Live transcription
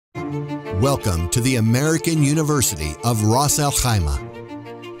Welcome to the American University of Ras Al Khaimah.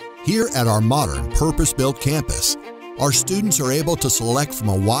 Here at our modern, purpose-built campus, our students are able to select from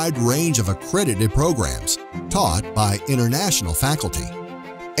a wide range of accredited programs taught by international faculty.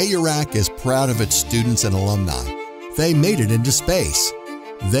 Aurak is proud of its students and alumni. They made it into space.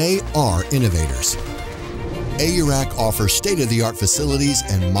 They are innovators. Aurak offers state-of-the-art facilities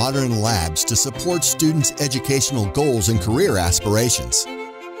and modern labs to support students' educational goals and career aspirations.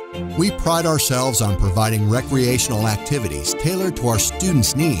 We pride ourselves on providing recreational activities tailored to our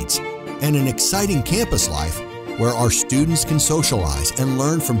students' needs and an exciting campus life where our students can socialize and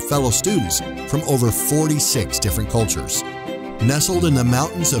learn from fellow students from over 46 different cultures. Nestled in the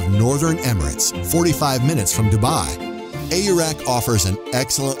mountains of northern Emirates, 45 minutes from Dubai, Aurak offers an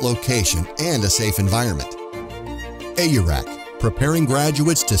excellent location and a safe environment. Aurak, preparing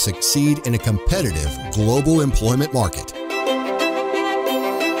graduates to succeed in a competitive global employment market.